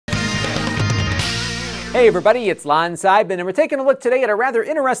Hey everybody, it's Lon.TV, and we're taking a look today at a rather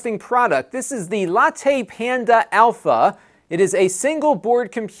interesting product. This is the LattePanda Alpha. It is a single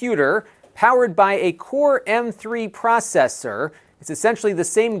board computer powered by a Core M3 processor. It's essentially the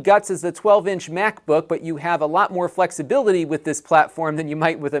same guts as the 12-inch MacBook, but you have a lot more flexibility with this platform than you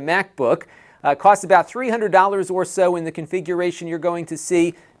might with a MacBook. Costs about $300 or so in the configuration you're going to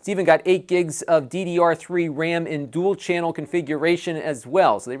see. It's even got 8 gigs of DDR3 RAM in dual channel configuration as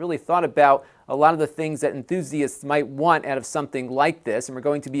well. So they really thought about a lot of the things that enthusiasts might want out of something like this, and we're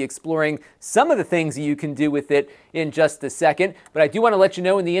going to be exploring some of the things that you can do with it in just a second. But I do want to let you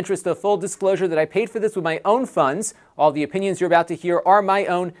know, in the interest of full disclosure, that I paid for this with my own funds. All the opinions you're about to hear are my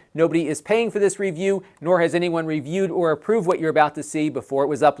own. Nobody is paying for this review, nor has anyone reviewed or approved what you're about to see before it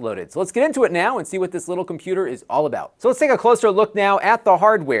was uploaded. So let's get into it now and see what this little computer is all about. So let's take a closer look now at the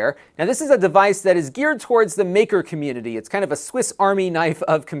hardware. Now this is a device that is geared towards the maker community. It's kind of a Swiss Army knife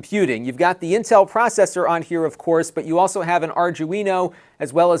of computing. You've got the Intel processor on here, of course, but you also have an Arduino,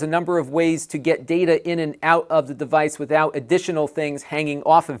 as well as a number of ways to get data in and out of the device without additional things hanging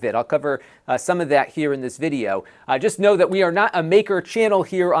off of it. I'll cover some of that here in this video. Just know that we are not a maker channel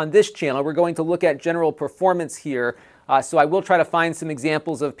here on this channel. We're going to look at general performance here. So I will try to find some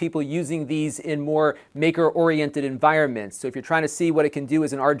examples of people using these in more maker-oriented environments. So if you're trying to see what it can do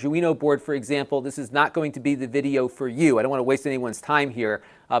as an Arduino board, for example, this is not going to be the video for you. I don't want to waste anyone's time here.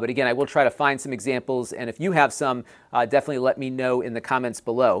 But again, I will try to find some examples, and if you have some, definitely let me know in the comments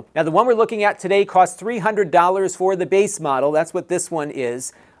below. Now, the one we're looking at today costs $300 for the base model. That's what this one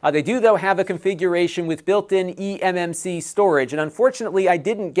is. They do, though, have a configuration with built-in eMMC storage, and unfortunately, I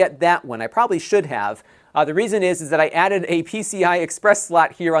didn't get that one. I probably should have. The reason is that I added a PCI Express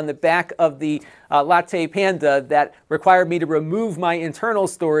slot here on the back of the LattePanda that required me to remove my internal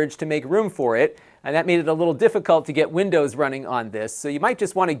storage to make room for it. And that made it a little difficult to get Windows running on this. So you might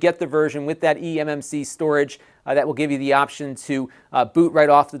just want to get the version with that eMMC storage. That will give you the option to boot right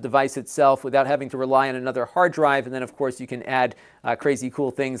off the device itself without having to rely on another hard drive. And then, of course, you can add crazy cool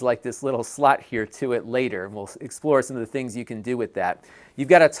things like this little slot here to it later. And we'll explore some of the things you can do with that. You've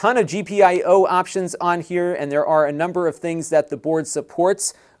got a ton of GPIO options on here, and there are a number of things that the board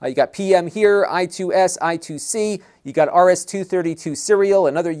supports. You got PM here, I2S, I2C. You got RS-232 serial,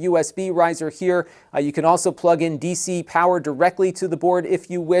 another USB riser here. You can also plug in DC power directly to the board if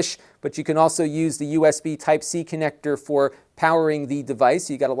you wish, but you can also use the USB Type-C connector for powering the device.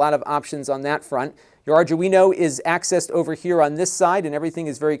 You got a lot of options on that front. Your Arduino is accessed over here on this side, and everything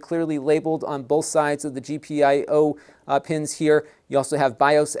is very clearly labeled on both sides of the GPIO pins here. You also have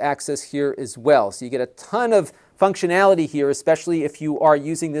BIOS access here as well. So you get a ton of functionality here, especially if you are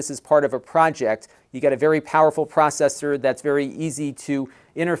using this as part of a project. You got a very powerful processor that's very easy to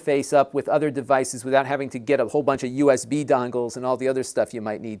interface up with other devices without having to get a whole bunch of USB dongles and all the other stuff you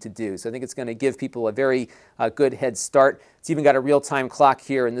might need to do. So I think it's going to give people a very good head start. It's even got a real-time clock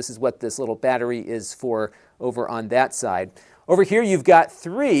here, and this is what this little battery is for over on that side. Over here, you've got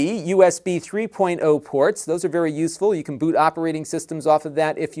 3 USB 3.0 ports. Those are very useful. You can boot operating systems off of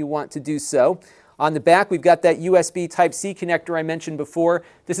that if you want to do so. On the back, we've got that USB Type-C connector I mentioned before.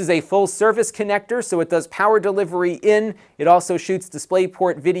 This is a full service connector, so it does power delivery in. It also shoots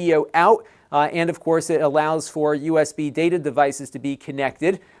DisplayPort video out. And of course, it allows for USB data devices to be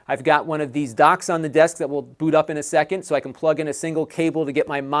connected. I've got one of these docks on the desk that will boot up in a second, so I can plug in a single cable to get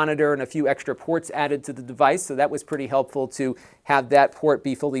my monitor and a few extra ports added to the device. So that was pretty helpful to have that port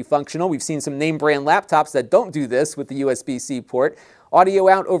be fully functional. We've seen some name brand laptops that don't do this with the USB-C port. Audio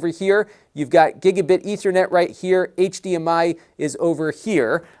out over here. You've got gigabit Ethernet right here. HDMI is over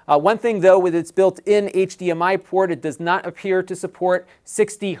here. One thing, though, with its built-in HDMI port, it does not appear to support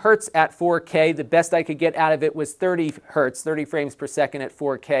 60 Hertz at 4K. The best I could get out of it was 30 Hertz, 30 frames per second at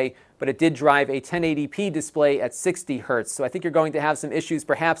 4K, but it did drive a 1080p display at 60 Hertz. So I think you're going to have some issues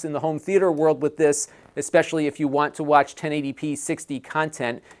perhaps in the home theater world with this, especially if you want to watch 1080p 60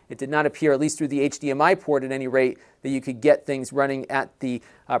 content. It did not appear, at least through the HDMI port at any rate, that you could get things running at the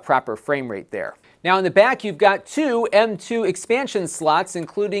proper frame rate there. Now in the back, you've got 2 M2 expansion slots,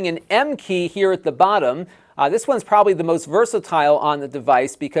 including an M key here at the bottom. This one's probably the most versatile on the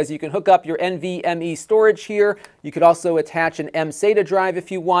device because you can hook up your NVMe storage here. You could also attach an mSATA drive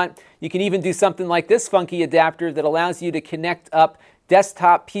if you want. You can even do something like this funky adapter that allows you to connect up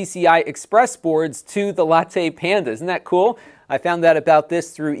desktop PCI Express boards to the LattePanda. Isn't that cool? I found out about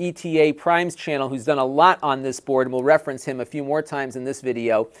this through ETA Prime's channel, who's done a lot on this board, and we'll reference him a few more times in this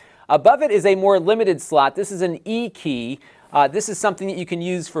video. Above it is a more limited slot. This is an E key. This is something that you can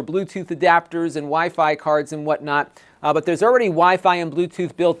use for Bluetooth adapters and Wi-Fi cards and whatnot. But there's already Wi-Fi and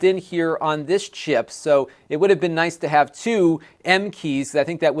Bluetooth built in here on this chip, so it would have been nice to have two M keys. I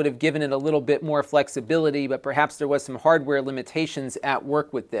think that would have given it a little bit more flexibility, but perhaps there was some hardware limitations at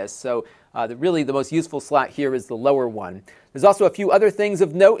work with this. So really the most useful slot here is the lower one. There's also a few other things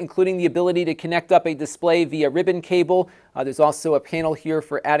of note, including the ability to connect up a display via ribbon cable. There's also a panel here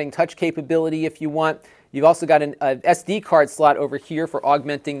for adding touch capability if you want. You've also got an SD card slot over here for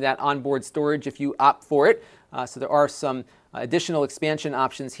augmenting that onboard storage if you opt for it. So there are some additional expansion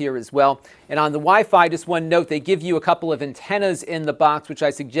options here as well. And on the Wi-Fi, just one note, they give you a couple of antennas in the box, which I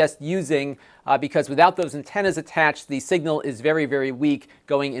suggest using because without those antennas attached, the signal is very, very weak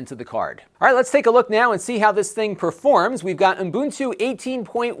going into the card. All right, let's take a look now and see how this thing performs. We've got Ubuntu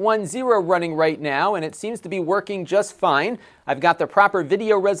 18.10 running right now, and it seems to be working just fine. I've got the proper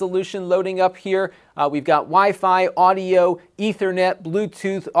video resolution loading up here. We've got Wi-Fi, audio, Ethernet,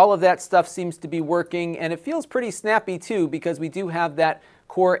 Bluetooth, all of that stuff seems to be working, and it feels pretty snappy too because we do have that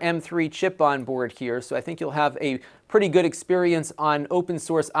Core M3 chip on board here, so I think you'll have a pretty good experience on open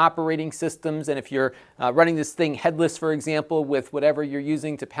source operating systems, and if you're running this thing headless, for example, with whatever you're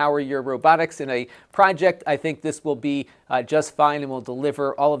using to power your robotics in a project, I think this will be just fine and will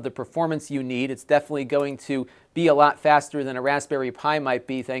deliver all of the performance you need. It's definitely going to be a lot faster than a Raspberry Pi might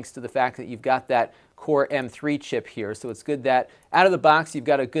be, thanks to the fact that you've got that Core M3 chip here. So it's good that out of the box you've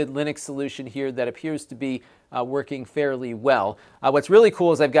got a good Linux solution here that appears to be working fairly well. What's really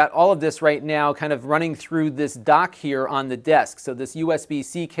cool is I've got all of this right now kind of running through this dock here on the desk. So this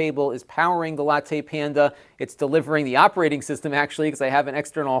USB-C cable is powering the LattePanda. It's delivering the operating system actually because I have an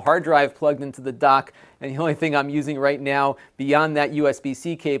external hard drive plugged into the dock, and the only thing I'm using right now beyond that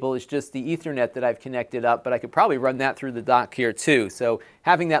USB-C cable is just the Ethernet that I've connected up, but I could probably run that through the dock here too. So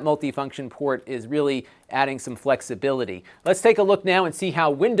having that multifunction port is really adding some flexibility. Let's take a look now and see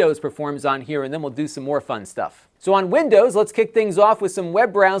how Windows performs on here, and then we'll do some more fun stuff. So on Windows, let's kick things off with some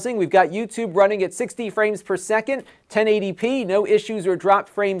web browsing. We've got YouTube running at 60 frames per second, 1080p, no issues or drop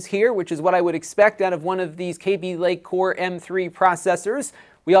frames here, which is what I would expect out of one of these Kaby Lake Core M3 processors.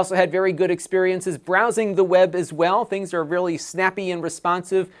 We also had very good experiences browsing the web as well. Things are really snappy and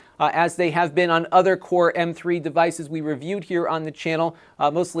responsive as they have been on other Core M3 devices we reviewed here on the channel,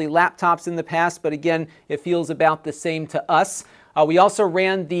 mostly laptops in the past, but again, it feels about the same to us. We also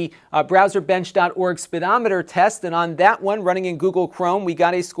ran the browserbench.org speedometer test, and on that one, running in Google Chrome, we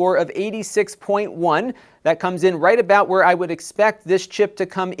got a score of 86.1. That comes in right about where I would expect this chip to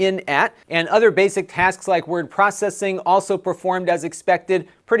come in at. And other basic tasks like word processing also performed as expected,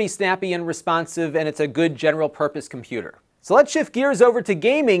 pretty snappy and responsive, and it's a good general purpose computer. So let's shift gears over to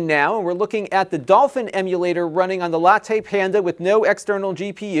gaming now, and we're looking at the Dolphin emulator running on the LattePanda with no external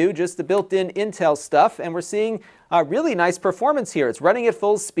GPU, just the built-in Intel stuff, and we're seeing really nice performance here. It's running at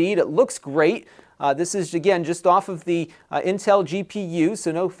full speed, it looks great. This is, again, just off of the Intel GPU,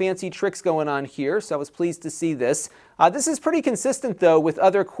 so no fancy tricks going on here, so I was pleased to see this. This is pretty consistent, though, with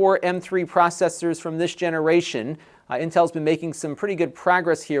other Core M3 processors from this generation. Intel's been making some pretty good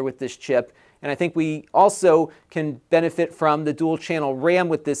progress here with this chip, and I think we also can benefit from the dual-channel RAM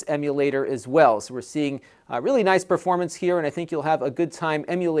with this emulator as well. So we're seeing really nice performance here, and I think you'll have a good time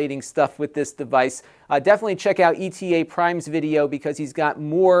emulating stuff with this device. Definitely check out ETA Prime's video because he's got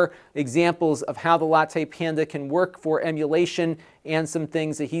more examples of how the LattePanda can work for emulation and some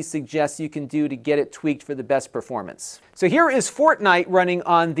things that he suggests you can do to get it tweaked for the best performance. So here is Fortnite running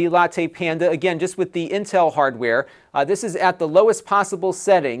on the LattePanda, again, just with the Intel hardware. This is at the lowest possible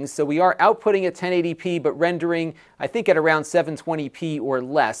settings, so we are outputting at 1080p, but rendering, I think, at around 720p or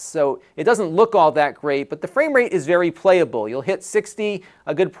less. So it doesn't look all that great, but the frame rate is very playable. You'll hit 60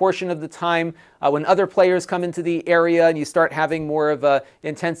 a good portion of the time. When other players come into the area and you start having more of an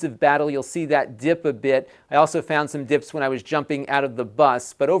intensive battle, you'll see that dip a bit. I also found some dips when I was jumping out of the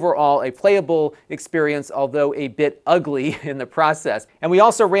bus, but overall a playable experience, although a bit ugly in the process. And we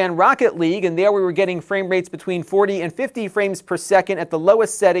also ran Rocket League, and there we were getting frame rates between 40 and 50 frames per second at the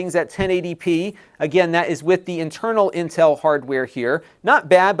lowest settings at 1080p. Again, that is with the internal Intel hardware here. Not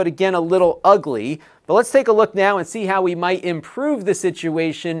bad, but again, a little ugly. But let's take a look now and see how we might improve the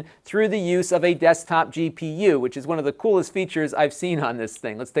situation through the use of a desktop GPU, which is one of the coolest features I've seen on this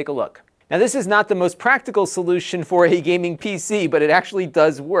thing. Let's take a look. Now, this is not the most practical solution for a gaming PC, but it actually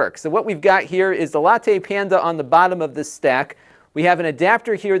does work. So what we've got here is the LattePanda on the bottom of this stack. We have an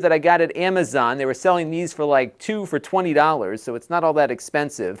adapter here that I got at Amazon. They were selling these for like 2 for $20, so it's not all that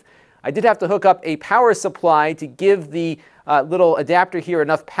expensive. I did have to hook up a power supply to give the little adapter here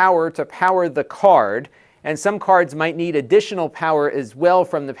enough power to power the card. And some cards might need additional power as well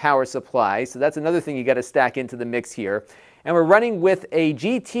from the power supply. So that's another thing you got to stack into the mix here. And we're running with a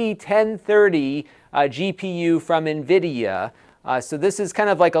GT1030 GPU from NVIDIA. So this is kind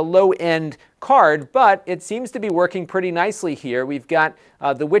of like a low-end card, but it seems to be working pretty nicely here. We've got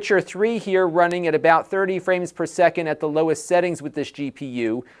The Witcher 3 here running at about 30 frames per second at the lowest settings with this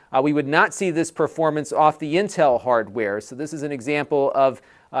GPU. We would not see this performance off the Intel hardware. So this is an example of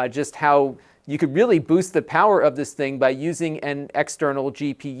just how you could really boost the power of this thing by using an external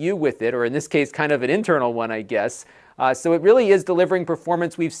GPU with it, or in this case, kind of an internal one, I guess. So it really is delivering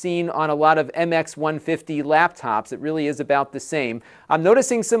performance we've seen on a lot of MX150 laptops. It really is about the same. I'm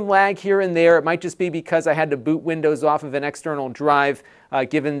noticing some lag here and there. It might just be because I had to boot Windows off of an external drive,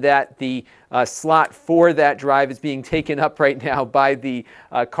 given that the slot for that drive is being taken up right now by the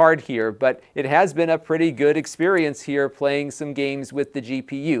card here. But it has been a pretty good experience here playing some games with the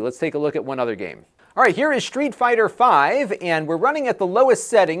GPU. Let's take a look at one other game. All right, here is Street Fighter V, and we're running at the lowest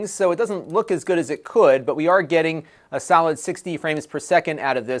settings, so it doesn't look as good as it could, but we are getting a solid 60 frames per second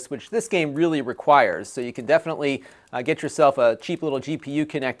out of this, which this game really requires. So you can definitely get yourself a cheap little GPU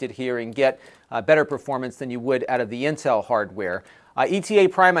connected here and get better performance than you would out of the Intel hardware. ETA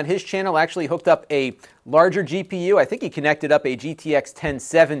Prime on his channel actually hooked up a larger GPU. I think he connected up a GTX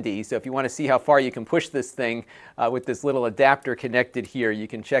 1070, so if you want to see how far you can push this thing with this little adapter connected here, you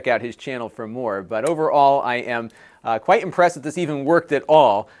can check out his channel for more. But overall, I am quite impressed that this even worked at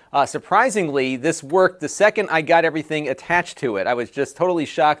all. Surprisingly, this worked the second I got everything attached to it. I was just totally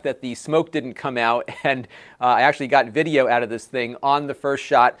shocked that the smoke didn't come out, and I actually got video out of this thing on the first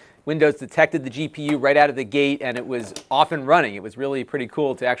shot. Windows detected the GPU right out of the gate, and it was off and running. It was really pretty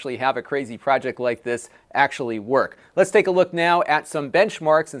cool to actually have a crazy project like this actually work. Let's take a look now at some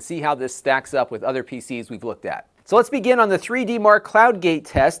benchmarks and see how this stacks up with other PCs we've looked at. So let's begin on the 3D Mark CloudGate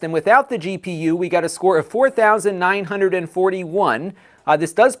test, and without the GPU, we got a score of 4,941.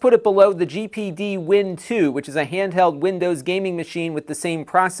 This does put it below the GPD Win 2, which is a handheld Windows gaming machine with the same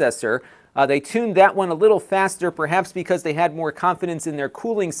processor. They tuned that one a little faster, perhaps because they had more confidence in their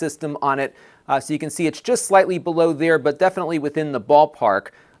cooling system on it. So you can see it's just slightly below there, but definitely within the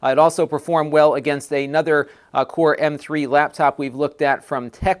ballpark. It also performed well against another Core M3 laptop we've looked at from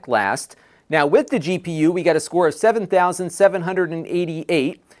TechLast. Now with the GPU, we got a score of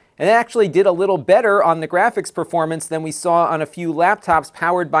 7,788. And it actually did a little better on the graphics performance than we saw on a few laptops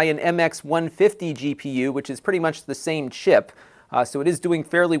powered by an MX150 GPU, which is pretty much the same chip. So it is doing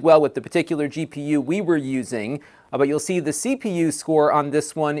fairly well with the particular GPU we were using. But you'll see the CPU score on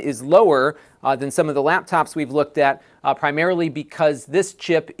this one is lower than some of the laptops we've looked at, primarily because this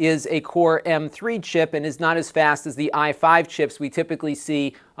chip is a Core M3 chip and is not as fast as the i5 chips we typically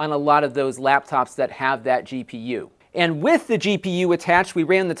see on a lot of those laptops that have that GPU. And with the GPU attached, we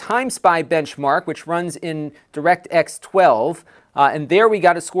ran the TimeSpy benchmark, which runs in DirectX 12. And there we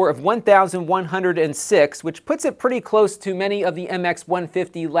got a score of 1,106, which puts it pretty close to many of the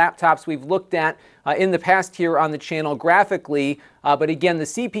MX150 laptops we've looked at in the past here on the channel graphically. But again, the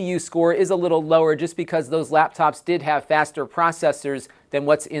CPU score is a little lower just because those laptops did have faster processors than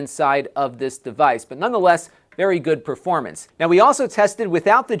what's inside of this device. But nonetheless, very good performance. Now we also tested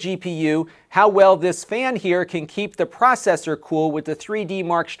without the GPU how well this fan here can keep the processor cool with the 3D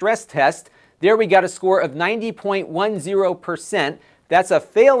Mark stress test. There we got a score of 90.10%. That's a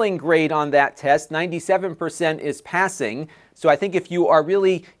failing grade on that test. 97% is passing. So I think if you are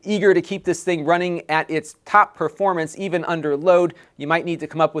really eager to keep this thing running at its top performance, even under load, you might need to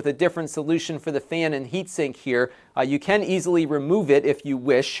come up with a different solution for the fan and heatsink here. You can easily remove it if you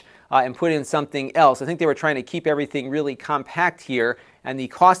wish and put in something else. I think they were trying to keep everything really compact here, and the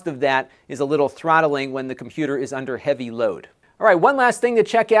cost of that is a little throttling when the computer is under heavy load. All right, one last thing to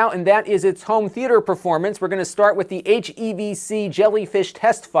check out, and that is its home theater performance. We're going to start with the HEVC Jellyfish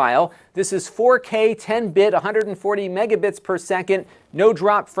test file. This is 4K, 10-bit, 140 megabits per second, no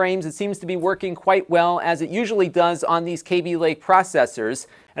drop frames. It seems to be working quite well, as it usually does on these Kaby Lake processors.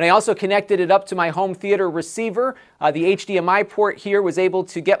 And I also connected it up to my home theater receiver. The HDMI port here was able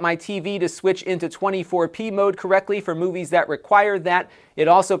to get my TV to switch into 24p mode correctly for movies that require that. It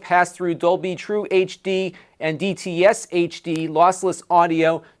also passed through Dolby True HD and DTS HD lossless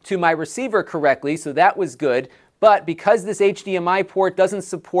audio to my receiver correctly, so that was good. But because this HDMI port doesn't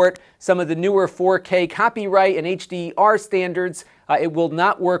support some of the newer 4K copyright and HDR standards, It will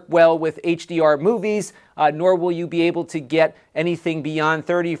not work well with HDR movies, nor will you be able to get anything beyond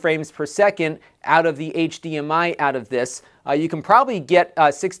 30 frames per second out of the HDMI out of this. You can probably get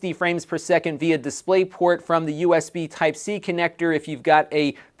 60 frames per second via DisplayPort from the USB Type-C connector if you've got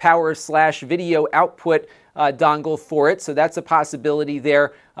a power/video output dongle for it, so that's a possibility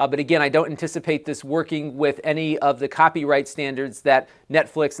there. But again, I don't anticipate this working with any of the copyright standards that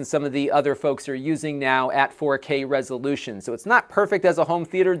Netflix and some of the other folks are using now at 4K resolution. So it's not perfect as a home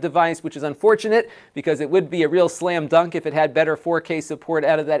theater device, which is unfortunate because it would be a real slam dunk if it had better 4K support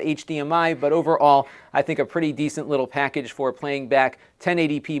out of that HDMI. But overall, I think a pretty decent little package for playing back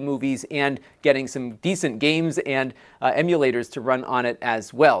 1080p movies and getting some decent games and emulators to run on it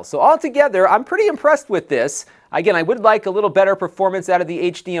as well. So altogether, I'm pretty impressed with this. Again, I would like a little better performance out of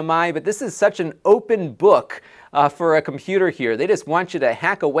the HDMI, but this is such an open book for a computer here. They just want you to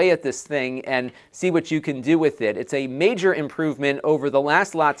hack away at this thing and see what you can do with it. It's a major improvement over the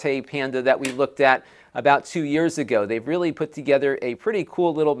last LattePanda that we looked at about 2 years ago. They've really put together a pretty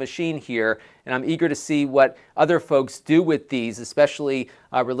cool little machine here, and I'm eager to see what other folks do with these, especially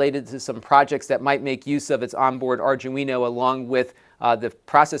related to some projects that might make use of its onboard Arduino along with the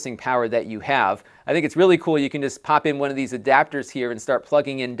processing power that you have. I think it's really cool. You can just pop in one of these adapters here and start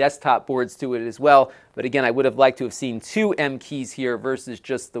plugging in desktop boards to it as well. But again, I would have liked to have seen 2 M keys here versus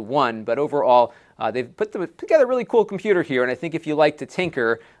just the 1. But overall, they've put together a really cool computer here, and I think if you like to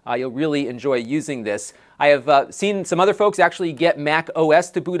tinker, you'll really enjoy using this. I have seen some other folks actually get Mac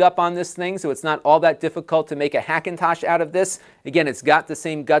OS to boot up on this thing, so it's not all that difficult to make a Hackintosh out of this. Again, it's got the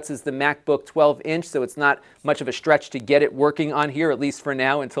same guts as the MacBook 12-inch, so it's not much of a stretch to get it working on here, at least for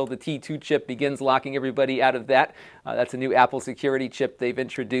now, until the T2 chip begins locking everybody out of that. That's a new Apple security chip they've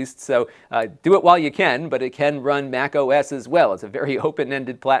introduced, so do it while you can, but it can run Mac OS as well. It's a very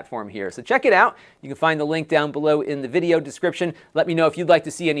open-ended platform here, so check it out. You can find the link down below in the video description. Let me know if you'd like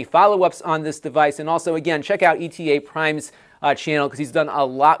to see any follow-ups on this device, and also, again, check out ETA Prime's channel because he's done a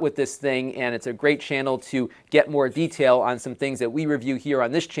lot with this thing, and it's a great channel to get more detail on some things that we review here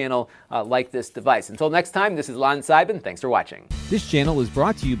on this channel, like this device. Until next time, this is Lon.TV. Thanks for watching. This channel is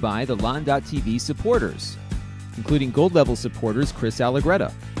brought to you by the Lon.TV supporters, including gold level supporters Chris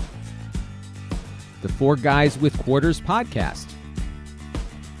Allegretta, the 4 Guys with Quarters podcast,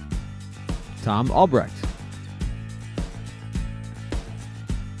 Tom Albrecht,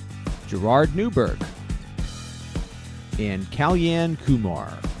 Gerard Newberg, and Kalyan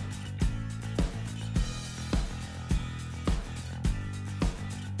Kumar.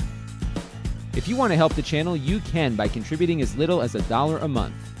 If you want to help the channel, you can by contributing as little as $1 a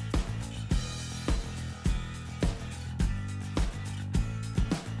month.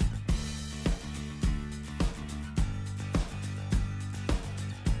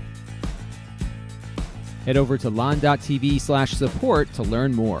 Head over to lon.tv/support to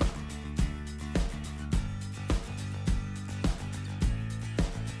learn more.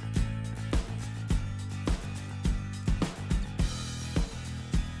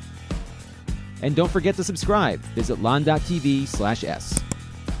 And don't forget to subscribe. Visit lon.tv/s.